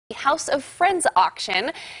House of Friends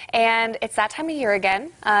auction, and it's that time of year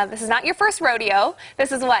again. This is not your first rodeo.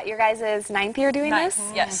 This is what, your guys' ninth year doing this?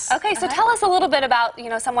 Yes. Okay, so tell us a little bit about,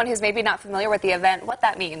 someone who's maybe not familiar with the event, what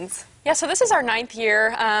that means. Yeah, so this is our ninth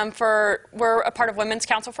year. We're a part of Women's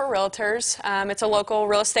Council for Realtors. It's a local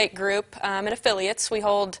real estate group and affiliates. We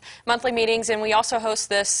hold monthly meetings, and we also host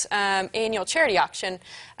this annual charity auction.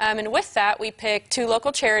 And with that, we pick 2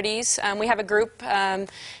 local charities. We have a group.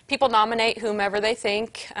 People nominate whomever they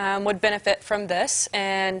think would benefit from this,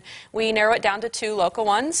 and we narrow it down to 2 local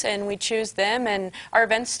ones, and we choose them. And our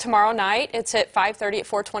event's tomorrow night. It's at 5:30 at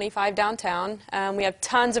 425 downtown. We have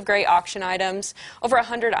tons of great auction items, over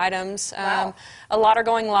 100 items. Wow. A lot are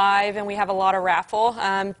going live, and we have a lot of raffle.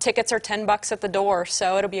 Tickets are $10 at the door,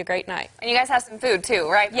 so it'll be a great night. And you guys have some food too,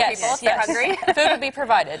 right? For yes, people if they're hungry. Food will be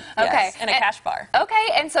provided. Okay, yes, and a cash bar. Okay,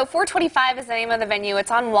 and so 425 is the name of the venue.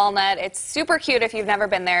 It's on Walnut. It's super cute if you've never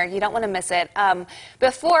been there. You don't want to miss it.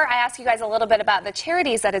 Before I ask you guys a little bit about the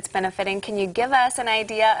charities that it's benefiting, can you give us an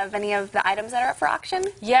idea of any of the items that are up for auction?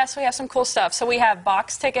 Yes, we have some cool stuff. So we have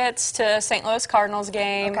box tickets to St. Louis Cardinals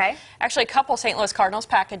game. Okay. Actually, a couple St. Louis Cardinals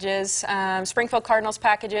packages, Springfield Cardinals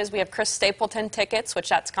packages. We have Chris Stapleton tickets, which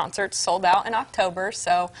that's concerts sold out in October.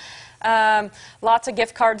 So lots of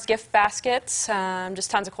gift cards, gift baskets, just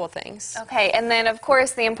tons of cool things. Okay, and then of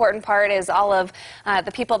course the important part is all of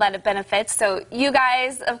the people that it benefits. So you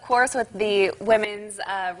guys, of course, with the Women's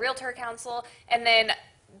Realtor Council, and then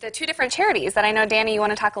the 2 different charities that I know, Danny, you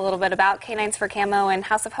want to talk a little bit about, Canines for Camo and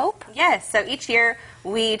House of Hope? Yes, so each year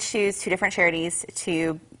we choose 2 different charities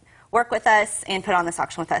to work with us and put on this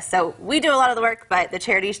auction with us. So we do a lot of the work, but the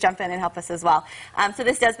charities jump in and help us as well. So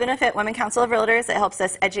this does benefit Women's Council of Realtors. It helps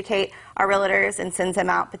us educate our realtors and sends them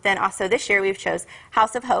out. But then also this year we've chose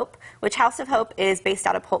House of Hope, which House of Hope is based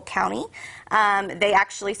out of Polk County. They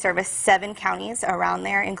actually service 7 counties around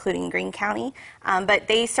there, including Greene County. But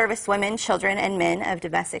they service women, children, and men of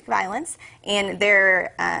domestic violence. And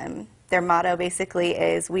their motto basically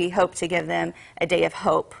is, we hope to give them a day of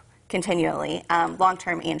hope continually,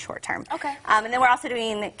 long-term and short-term. Okay. And then we're also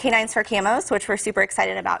doing Canines for Camos, which we're super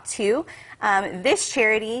excited about too. This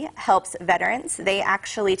charity helps veterans. They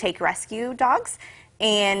actually take rescue dogs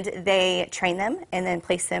and they train them and then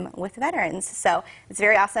place them with veterans. So it's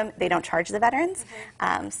very awesome. They don't charge the veterans.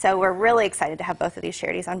 So we're really excited to have both of these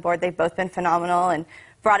charities on board. They've both been phenomenal and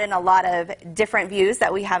brought in a lot of different views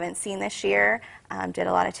that we haven't seen this year, did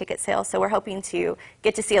a lot of ticket sales. So we're hoping to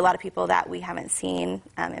get to see a lot of people that we haven't seen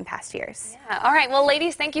in past years. Yeah. All right. Well,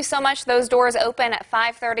 ladies, thank you so much. Those doors open at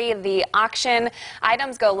 5:30. The auction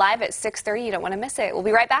items go live at 6:30. You don't want to miss it. We'll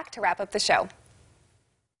be right back to wrap up the show.